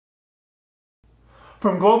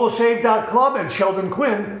From globalshave.club and Sheldon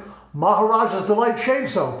Quinn, Maharaja's Delight Shave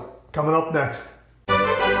Soap. Coming up next.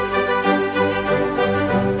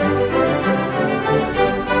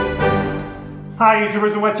 Hi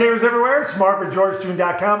YouTubers and wet shavers everywhere, it's Mark with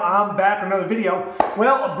GeorgeTune.com. I'm back with another video.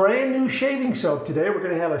 Well, a brand new shaving soap today. We're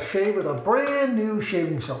going to have a shave with a brand new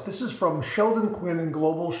shaving soap. This is from Sheldon Quinn and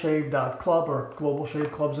globalshave.club or Global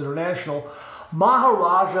Shave Clubs International.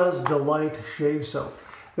 Maharaja's Delight Shave Soap.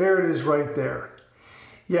 There it is right there.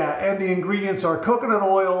 Yeah, and the ingredients are coconut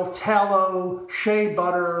oil, tallow, shea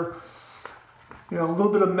butter, a little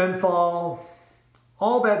bit of menthol,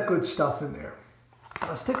 all that good stuff in there.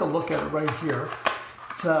 Let's take a look at it right here.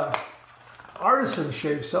 It's Artisan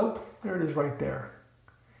shave soap. There it is right there.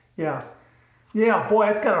 Yeah, boy,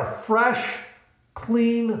 it's got a fresh,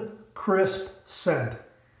 clean, crisp scent.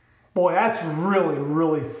 Boy, that's really,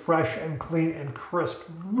 really fresh and clean and crisp.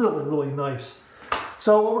 Really, really nice.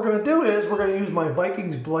 So what we're going to do is we're going to use my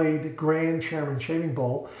Vikings Blade Grand Chairman shaving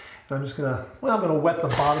bowl. And I'm just going to, I'm going to wet the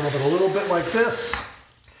bottom of it a little bit like this.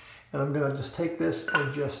 And I'm going to just take this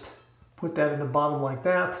and just put that in the bottom like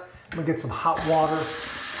that. I'm going to get some hot water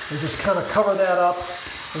and just kind of cover that up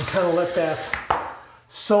and kind of let that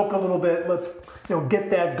soak a little bit. Get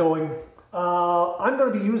that going. I'm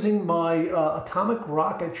going to be using my Atomic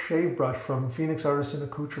Rocket shave brush from Phoenix Artisan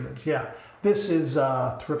Accoutrements. Yeah, this is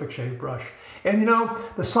a terrific shave brush. And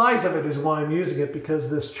the size of it is why I'm using it,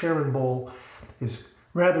 because this Chairman bowl is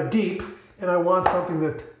rather deep and I want something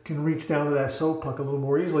that can reach down to that soap puck a little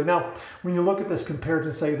more easily. Now, when you look at this compared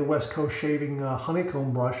to, say, the West Coast Shaving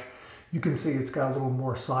honeycomb brush, you can see it's got a little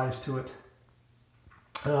more size to it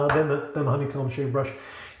than the honeycomb shave brush.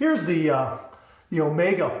 Here's the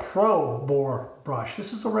Omega Pro bore brush.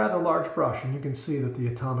 This is a rather large brush, and you can see that the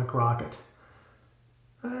Atomic Rocket,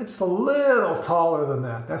 it's a little taller than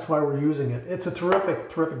that. That's why we're using it. It's a terrific,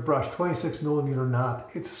 terrific brush, 26mm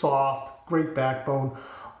knot. It's soft, great backbone.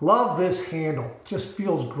 Love this handle. Just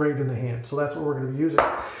feels great in the hand. So that's what we're going to be using.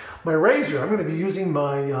 My razor, I'm going to be using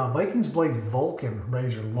my Vikings Blade Vulcan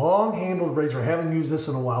razor. Long-handled razor. I haven't used this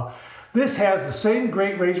in a while. This has the same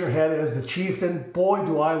great razor head as the Chieftain. Boy,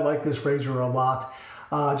 do I like this razor a lot.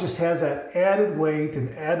 Just has that added weight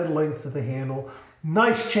and added length to the handle.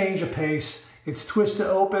 Nice change of pace. It's twist to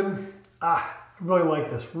open. I really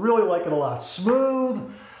like this. Really like it a lot.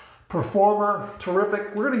 Smooth, performer,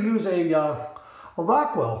 terrific. We're going to use a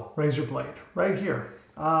Rockwell razor blade right here.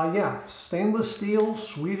 Yeah, stainless steel,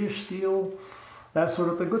 Swedish steel, that sort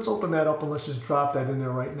of thing. Let's open that up and let's just drop that in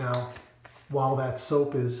there right now while that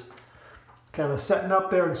soap is kind of setting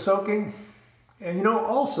up there and soaking. And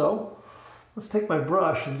also, let's take my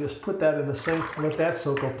brush and just put that in the sink and let that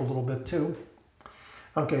soak up a little bit too.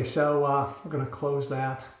 Okay, so we're going to close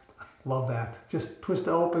that. Love that. Just twist it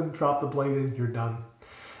open, drop the blade in, you're done.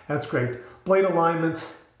 That's great. Blade alignment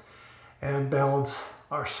and balance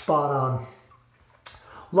are spot on.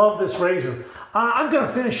 Love this razor. I'm going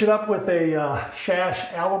to finish it up with a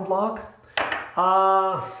Shash alum block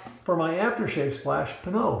for my aftershave splash,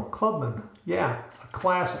 Pinot Clubman. Yeah, a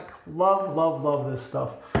classic. Love, love, love this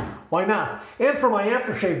stuff. Why not? And for my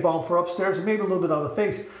aftershave balm for upstairs and maybe a little bit on the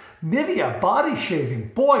face, Nivea body shaving.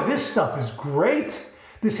 Boy, this stuff is great.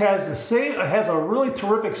 This has the same, it has a really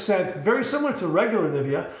terrific scent, very similar to regular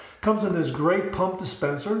Nivea. Comes in this great pump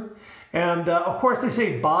dispenser. And of course they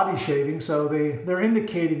say body shaving, so they're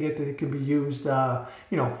indicating that it can be used,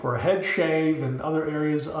 for a head shave and other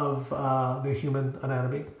areas of the human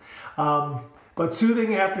anatomy. But soothing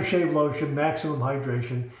aftershave lotion, maximum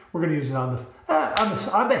hydration. We're going to use it on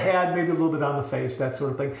the head, maybe a little bit on the face, that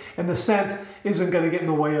sort of thing. And the scent isn't going to get in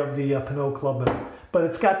the way of the Pinot Clubman, but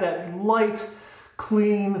it's got that light,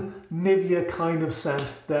 clean Nivea kind of scent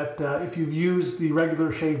that if you've used the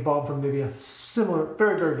regular shave balm from Nivea, similar,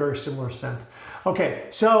 very, very, very similar scent. Okay,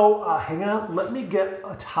 so hang on, let me get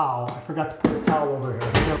a towel. I forgot to put a towel over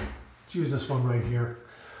here. Let's use this one right here.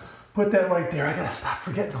 Put that right there. I gotta stop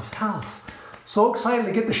forgetting those towels. So excited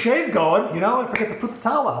to get the shave going, I forget to put the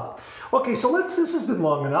towel out. Okay, so this has been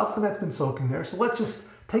long enough and that's been soaking there. So let's just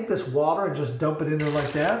take this water and just dump it in there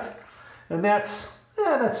like that. And that's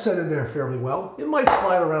set in there fairly well. It might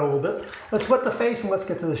slide around a little bit. Let's wet the face and let's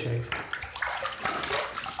get to the shave.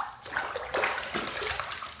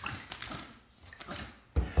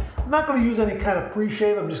 I'm not going to use any kind of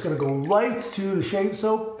pre-shave. I'm just going to go right to the shave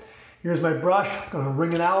soap. Here's my brush. I'm going to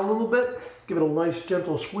wring it out a little bit. Give it a nice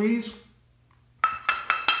gentle squeeze.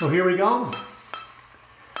 So here we go.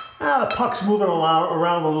 The puck's moving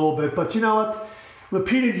around a little bit, but you know what?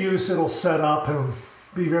 Repeated use, it'll set up and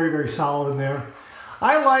be very, very solid in there.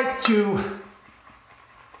 I like to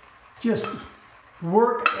just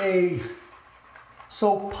work a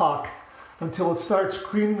soap puck until it starts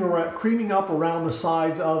creaming up around the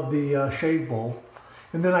sides of the shave bowl.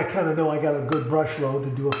 And then I kind of know I got a good brush load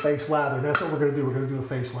to do a face lather. And that's what we're going to do. We're going to do a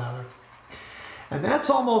face lather. And that's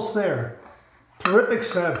almost there. Terrific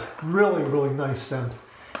scent. Really, really nice scent.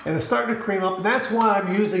 And it's starting to cream up. And that's why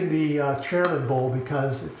I'm using the Chairman bowl,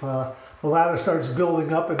 because if the lather starts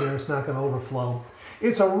building up in there, it's not going to overflow.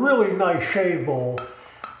 It's a really nice shave bowl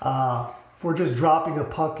for just dropping a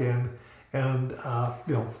puck in and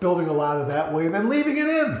you know, building a lather that way and then leaving it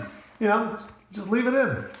in. You know, just leave it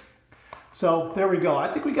in. So there we go. I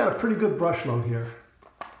think we got a pretty good brush load here.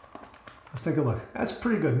 Let's take a look. That's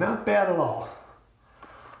pretty good. Not bad at all.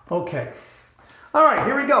 Okay. All right,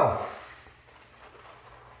 here we go.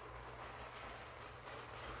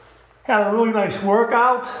 Had a really nice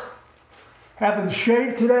workout. Haven't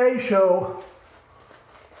shaved today, so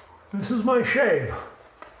this is my shave. A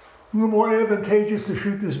little more advantageous to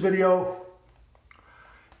shoot this video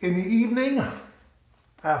in the evening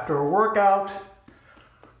after a workout.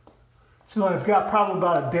 So I've got probably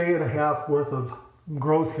about a day and a half worth of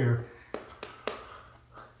growth here.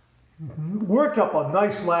 Worked up a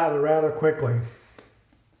nice lather rather quickly.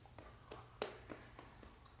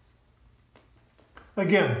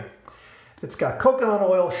 Again, it's got coconut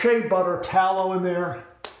oil, shea butter, tallow in there,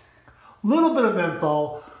 a little bit of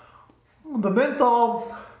menthol. The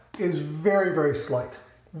menthol is very, very slight.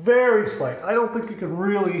 Very slight. I don't think you can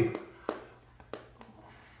really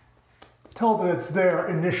tell that it's there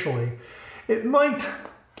initially. It might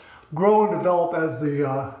grow and develop as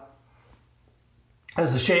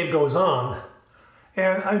the shave goes on.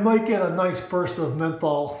 And I might get a nice burst of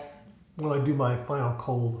menthol when I do my final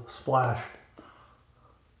cold splash.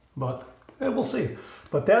 But we'll see.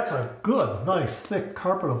 But that's a good, nice, thick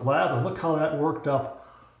carpet of lather. Look how that worked up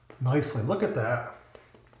nicely. Look at that.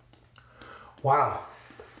 Wow.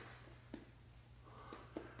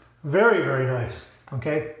 Very, very nice.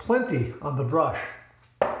 Okay, plenty on the brush.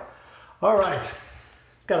 All right,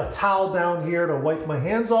 got a towel down here to wipe my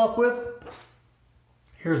hands off with.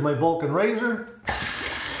 Here's my Vulcan razor.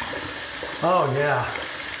 Oh yeah.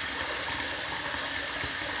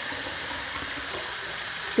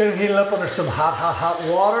 Gonna heat it up under some hot, hot, hot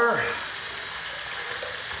water.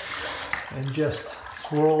 And just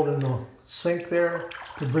swirl it in the sink there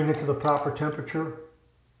to bring it to the proper temperature.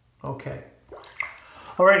 Okay.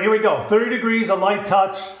 All right, here we go. 30 degrees, a light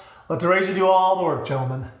touch. Let the razor do all the work,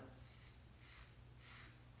 gentlemen.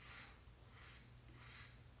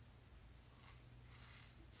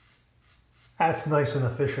 That's nice and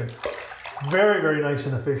efficient. Very, very nice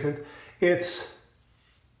and efficient.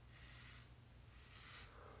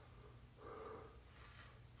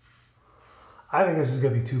 I think this is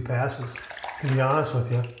going to be 2 passes, to be honest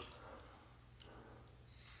with you.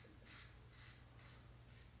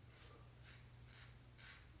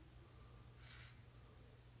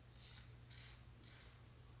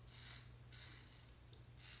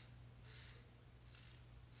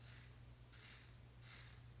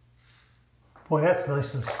 Boy, that's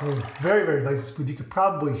nice and smooth. Very, very nice and smooth. You could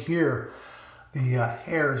probably hear the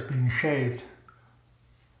hairs being shaved,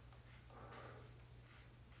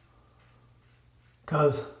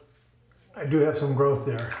 because I do have some growth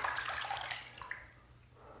there.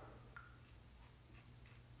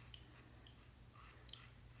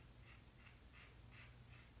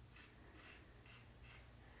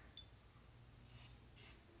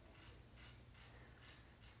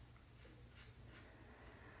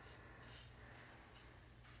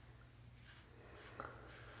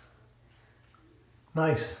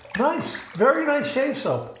 Nice, nice, very nice shave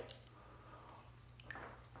soap.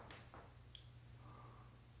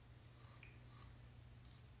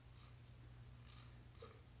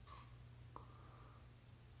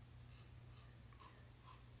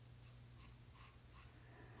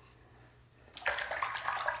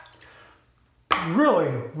 Really,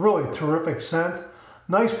 really terrific scent.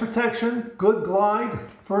 Nice protection, good glide.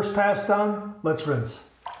 First pass done, let's rinse.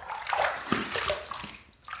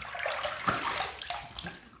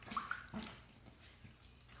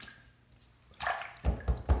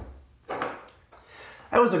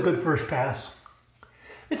 That was a good first pass.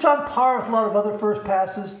 It's on par with a lot of other first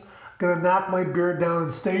passes. Gonna knock my beard down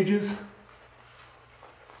in stages.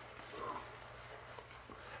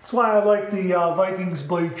 That's why I like the Vikings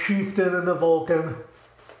Blade Chieftain and the Vulcan,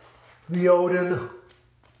 the Odin,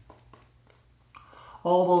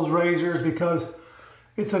 all those razors, because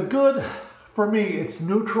it's a good, for me, it's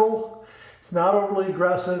neutral. It's not overly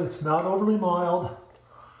aggressive. It's not overly mild.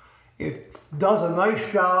 It does a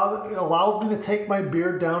nice job. It allows me to take my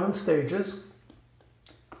beard down in stages.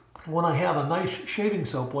 When I have a nice shaving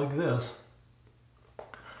soap like this,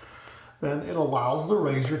 then it allows the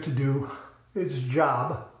razor to do its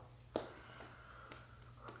job.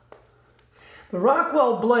 The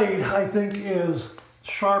Rockwell blade, I think, is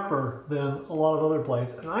sharper than a lot of other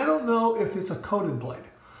blades, and I don't know if it's a coated blade.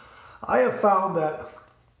 I have found that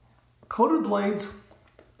coated blades,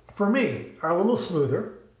 for me, are a little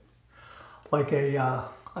smoother, like a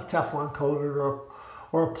Teflon coated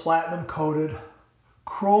or a platinum coated,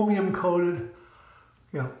 chromium coated,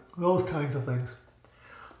 you know, those kinds of things.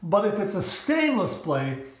 But if it's a stainless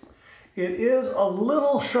blade, it is a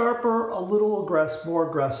little sharper, a little more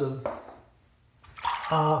aggressive,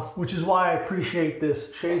 which is why I appreciate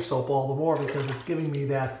this shave soap all the more, because it's giving me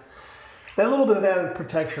that little bit of added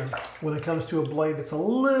protection when it comes to a blade that's a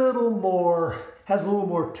little more, has a little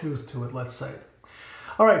more tooth to it, let's say.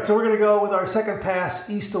 All right, so we're going to go with our second pass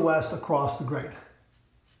east to west across the grain.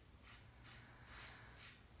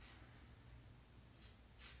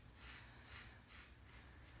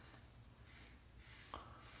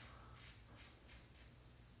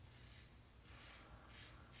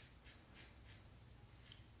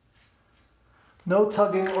 No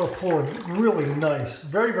tugging or pulling, really nice,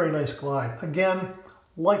 very, very nice glide. Again,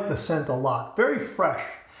 like the scent a lot, very fresh.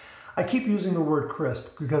 I keep using the word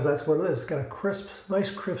crisp because that's what it is. It's got a crisp, nice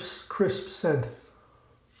crisp scent.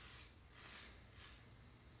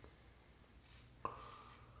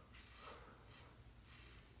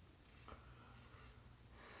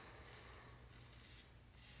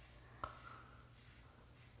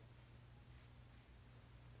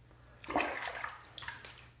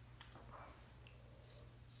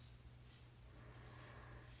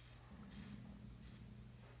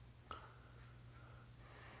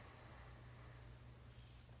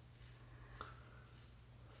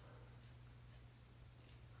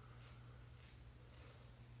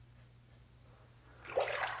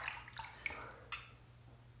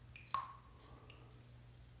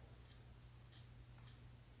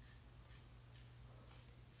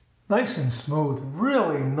 Nice and smooth,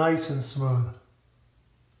 really nice and smooth.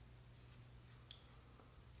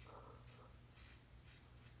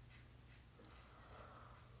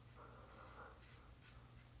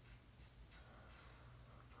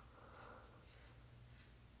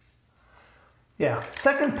 Yeah,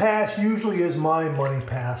 second pass usually is my money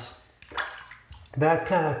pass. That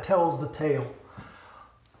kind of tells the tale.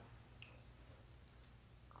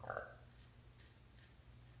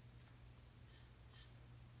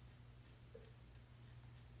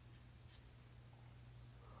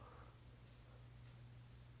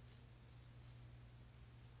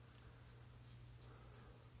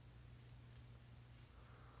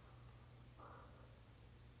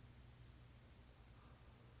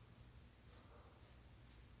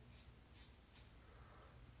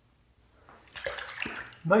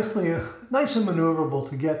 Nice and maneuverable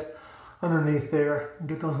to get underneath there and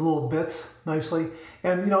get those little bits nicely.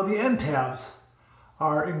 And you know, the end tabs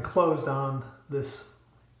are enclosed on this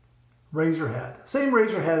razor head. Same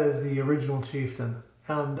razor head as the original Chieftain.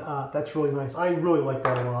 And that's really nice. I really like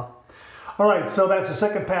that a lot. All right, so that's the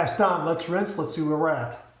second pass done. Let's rinse. Let's see where we're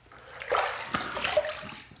at.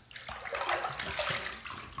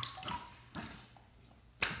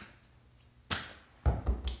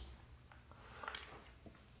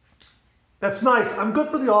 That's nice. I'm good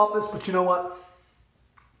for the office, but you know what?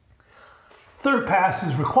 Third pass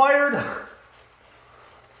is required.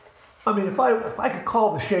 I mean, if I could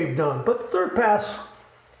call the shave done, but third pass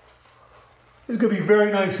is going to be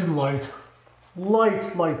very nice and light.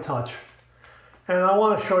 Light touch. And I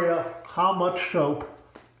want to show you how much soap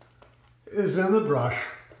is in the brush.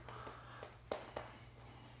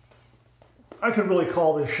 I could really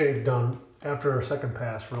call this shave done after a second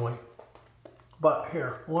pass, really. But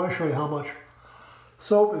here, I want to show you how much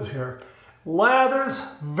soap is here. Lathers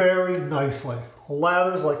very nicely.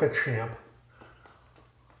 Lathers like a champ.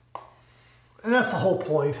 And that's the whole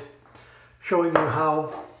point, showing you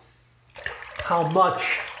how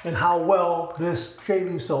much and how well this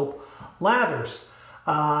shaving soap lathers.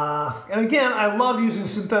 And again, I love using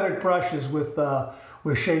synthetic brushes with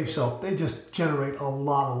shave soap. They just generate a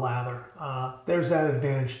lot of lather. There's that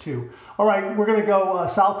advantage too. All right, we're gonna go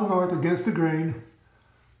south to north against the grain.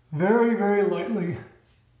 Very, very lightly.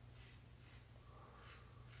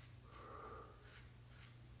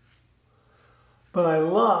 But I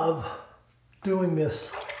love doing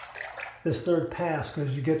this third pass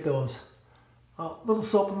because you get those little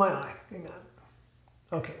soap in my eye. Hang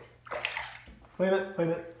on. Okay. Wait a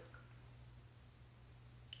minute.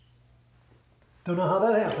 Don't know how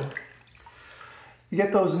that happened. You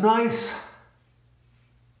get those nice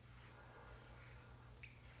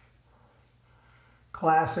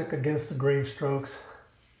classic against the grain strokes.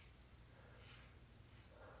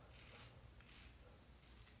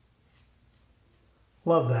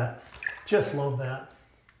 Love that. Just love that.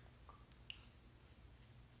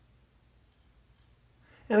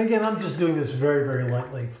 And again, I'm just doing this very, very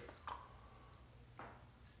lightly.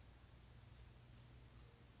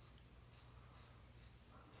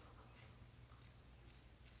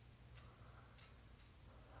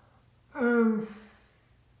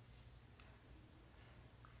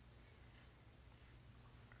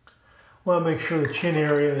 Want to make sure the chin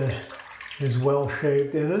area is well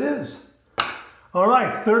shaped, and it is. All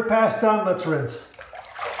right, third pass done, let's rinse.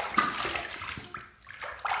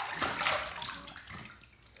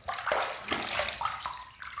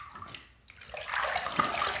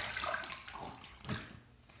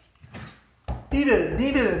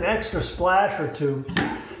 Needed an extra splash or two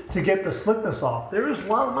to get the slickness off. There is a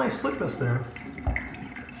lot of nice slickness there.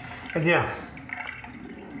 And yeah,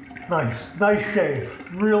 nice shave.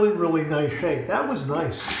 Really, really nice shave. That was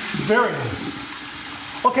nice, very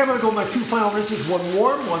nice. Okay, I'm gonna go with my two final rinses, one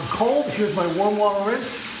warm, one cold. Here's my warm water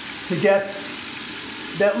rinse to get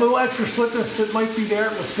that little extra slickness that might be there.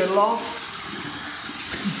 Let's get it off.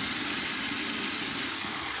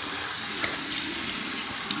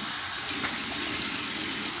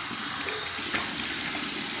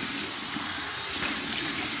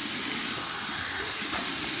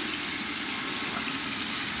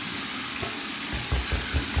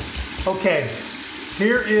 Okay,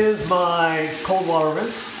 here is my cold water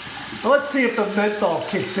rinse. Now let's see if the menthol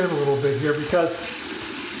kicks in a little bit here, because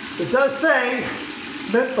it does say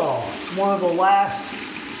menthol. It's one of the last,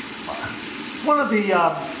 it's one of the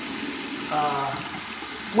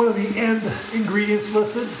end ingredients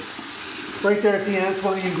listed. Right there at the end, it's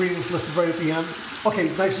one of the ingredients listed right at the end. Okay,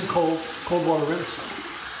 nice and cold water rinse.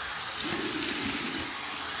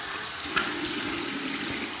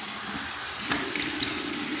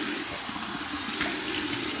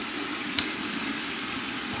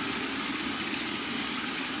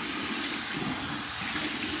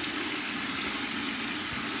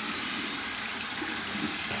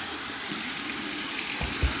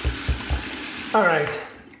 All right,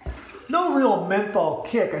 no real menthol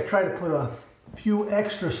kick. I tried to put a few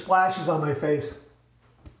extra splashes on my face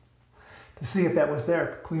to see if that was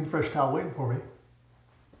there. Clean, fresh towel waiting for me.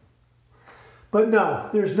 But no,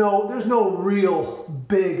 there's no real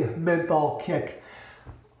big menthol kick.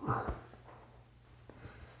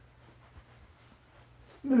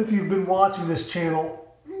 And if you've been watching this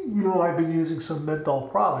channel, you know I've been using some menthol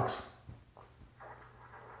products.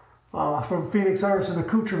 From Phoenix Artisan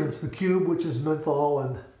Accoutrements, the cube, which is menthol,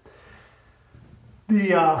 and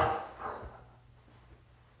the,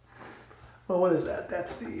 well, what is that?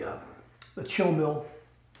 That's the chill mill.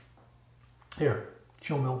 Here,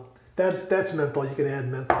 chill mill. That's menthol. You can add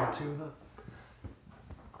menthol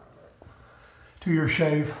to your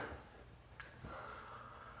shave.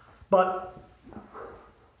 But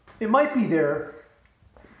it might be there.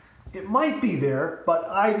 It might be there, but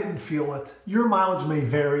I didn't feel it. Your mileage may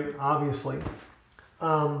vary, obviously.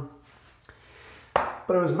 But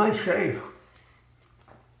it was a nice shave.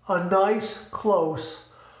 A nice, close,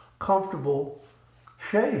 comfortable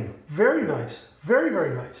shave. Very nice. Very,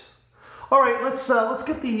 very nice. All right, let's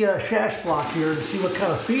get the shash block here and see what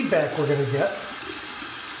kind of feedback we're going to get.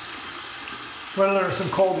 Run under some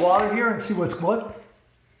cold water here and see what's what.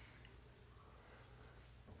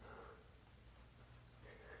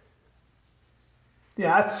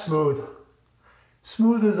 Yeah, that's smooth.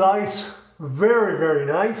 Smooth as ice. Very, very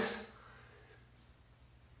nice.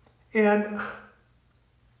 And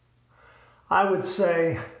I would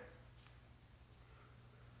say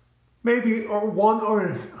maybe one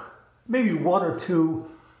or two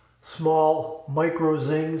small micro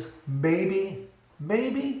zings. Maybe.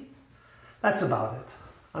 That's about it.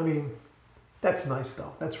 I mean, that's nice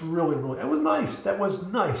though. That's really, it was nice. That was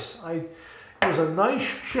nice. It was a nice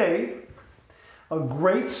shave. A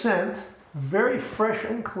great scent, very fresh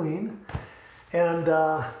and clean, and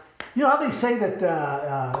you know how they say that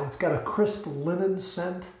it's got a crisp linen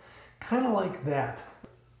scent? Kind of like that.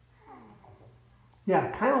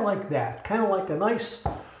 Yeah, kind of like that. Kind of like a nice,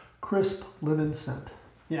 crisp linen scent.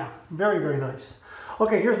 Yeah, very, very nice.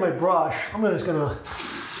 Okay, here's my brush. I'm just gonna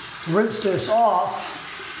rinse this off.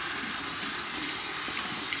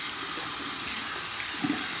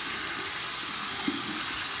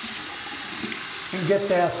 And get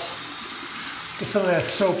some of that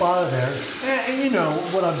soap out of there. And you know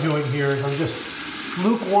what I'm doing here is I'm just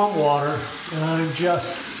lukewarm water and I'm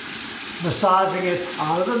just massaging it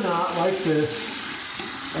out of the knot like this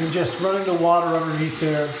and just running the water underneath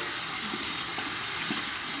there.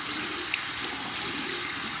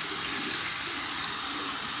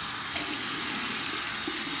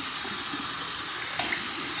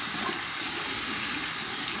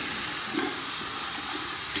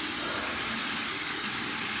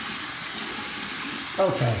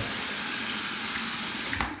 Okay.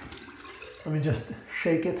 Let me just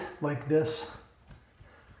shake it like this.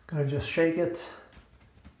 Gonna just shake it.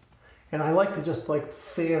 And I like to just like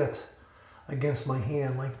fan it against my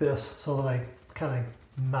hand like this so that I kind of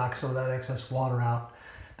knock some of that excess water out.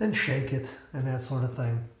 Then shake it and that sort of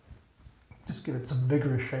thing. Just give it some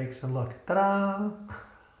vigorous shakes and look, ta-da!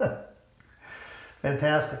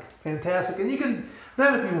 Fantastic, fantastic. And you can,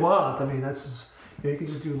 then if you want, I mean, that's just, you can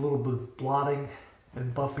just do a little bit of blotting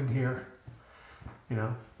and buffing here, you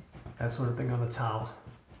know, that sort of thing on the towel,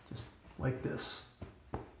 just like this,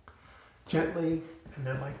 gently, and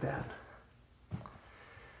then like that.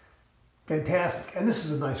 Fantastic, and this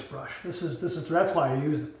is a nice brush. That's why I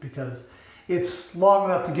used it, because it's long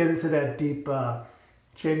enough to get into that deep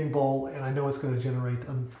shaving bowl, and I know it's going to generate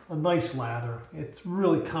a nice lather. It's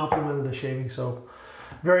really complemented the shaving soap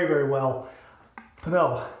very, very well.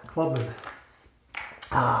 Pernod Clubman.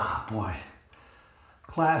 Ah, boy.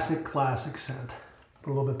 Classic, classic scent.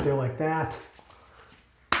 Put a little bit there like that.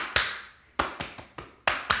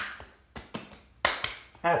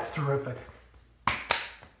 That's terrific.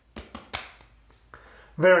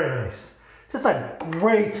 Very nice. Just a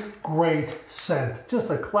great, great scent. Just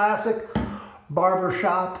a classic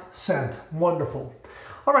barbershop scent. Wonderful.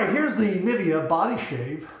 All right, here's the Nivea body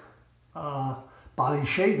shave. Body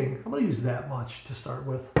shaving. I'm going to use that much to start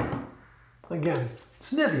with. Again,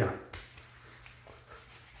 it's Nivea.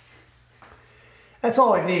 That's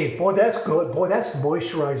all I need. Boy, that's good. Boy, that's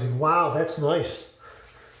moisturizing. Wow, that's nice.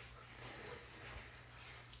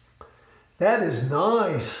 That is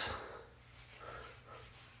nice.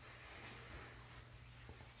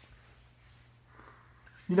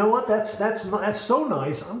 You know what? That's so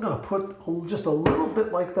nice. I'm going to put just a little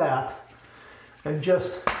bit like that, and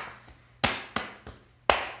just,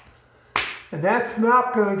 and that's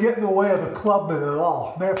not going to get in the way of the Clubman at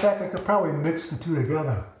all. Matter of fact, I could probably mix the two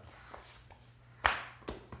together.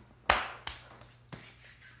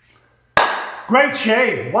 Great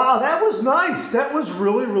shave. Wow, that was nice. That was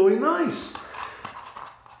really, really nice.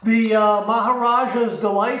 The Maharaja's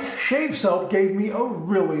Delight shave soap gave me a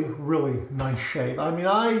really, really nice shave. I mean,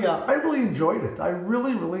 I really enjoyed it. I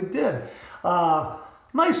really, really did.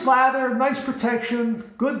 Nice lather, nice protection,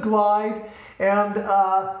 good glide. And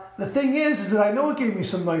the thing is that I know it gave me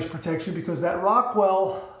some nice protection because that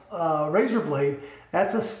Rockwell razor blade,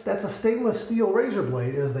 that's a stainless steel razor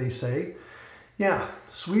blade, as they say. Yeah,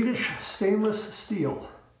 Swedish stainless steel.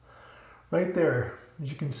 Right there, as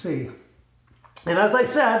you can see. And as I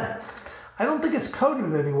said, I don't think it's coated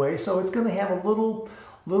in any way, so it's going to have a little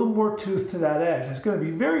more tooth to that edge. It's going to be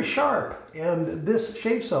very sharp. And this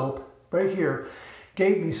shave soap right here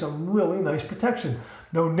gave me some really nice protection.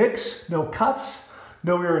 No nicks, no cuts,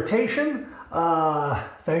 no irritation.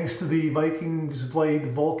 Thanks to the Vikings Blade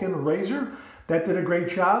Vulcan razor. That did a great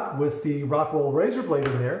job with the Rockwell razor blade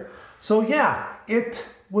in there. So yeah, it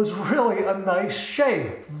was really a nice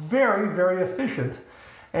shave. Very, very efficient.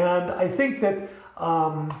 And I think that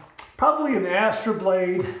probably an Astra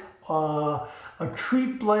blade, a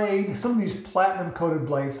Treat blade, some of these platinum coated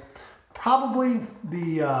blades, probably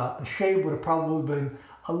the shave would have probably been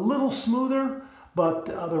a little smoother, but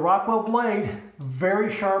the Rockwell blade, very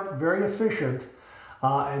sharp, very efficient.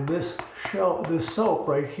 And this soap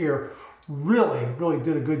right here really, really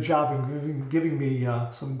did a good job in giving me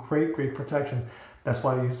some great, great protection. That's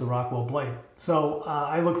why I use the Rockwell blade. So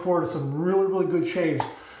I look forward to some really, really good shaves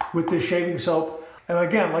with this shaving soap. And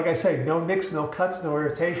again, like I say, no nicks, no cuts, no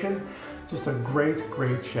irritation. Just a great,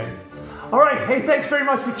 great shave. All right, hey, thanks very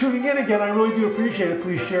much for tuning in again. I really do appreciate it.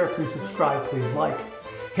 Please share, please subscribe, please like.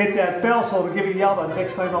 Hit that bell so it'll give you a yell about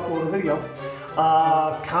next time I upload a video.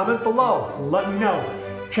 Comment below, let me know.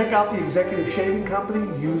 Check out the Executive Shaving Company.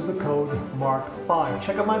 Use the code MARK5.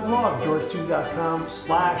 Check out my blog,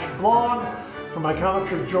 georgetune.com/blog. For my comic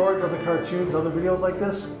strip George, other cartoons, other videos like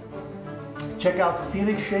this. Check out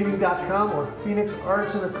phoenixshaving.com or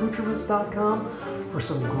phoenixartisanaccoutrements.com for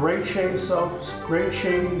some great shave soaps, great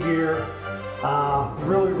shaving gear,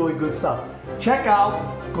 really, really good stuff. Check out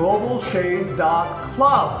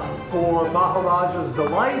globalshave.club for Maharaja's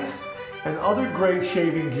Delight and other great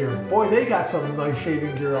shaving gear. Boy, they got some nice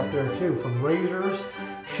shaving gear up there too, from razors,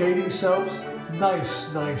 shaving soaps, nice,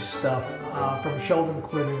 nice stuff from Sheldon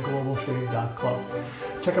Quinn and globalshave.club.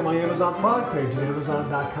 Check out my Amazon product page at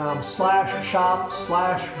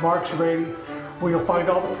amazon.com/shop/marksrady, where you'll find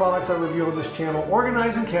all the products I review on this channel,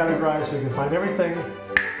 organized and categorized so you can find everything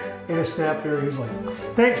in a snap very easily.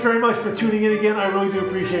 Thanks very much for tuning in again. I really do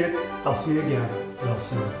appreciate it. I'll see you again real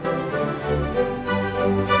soon.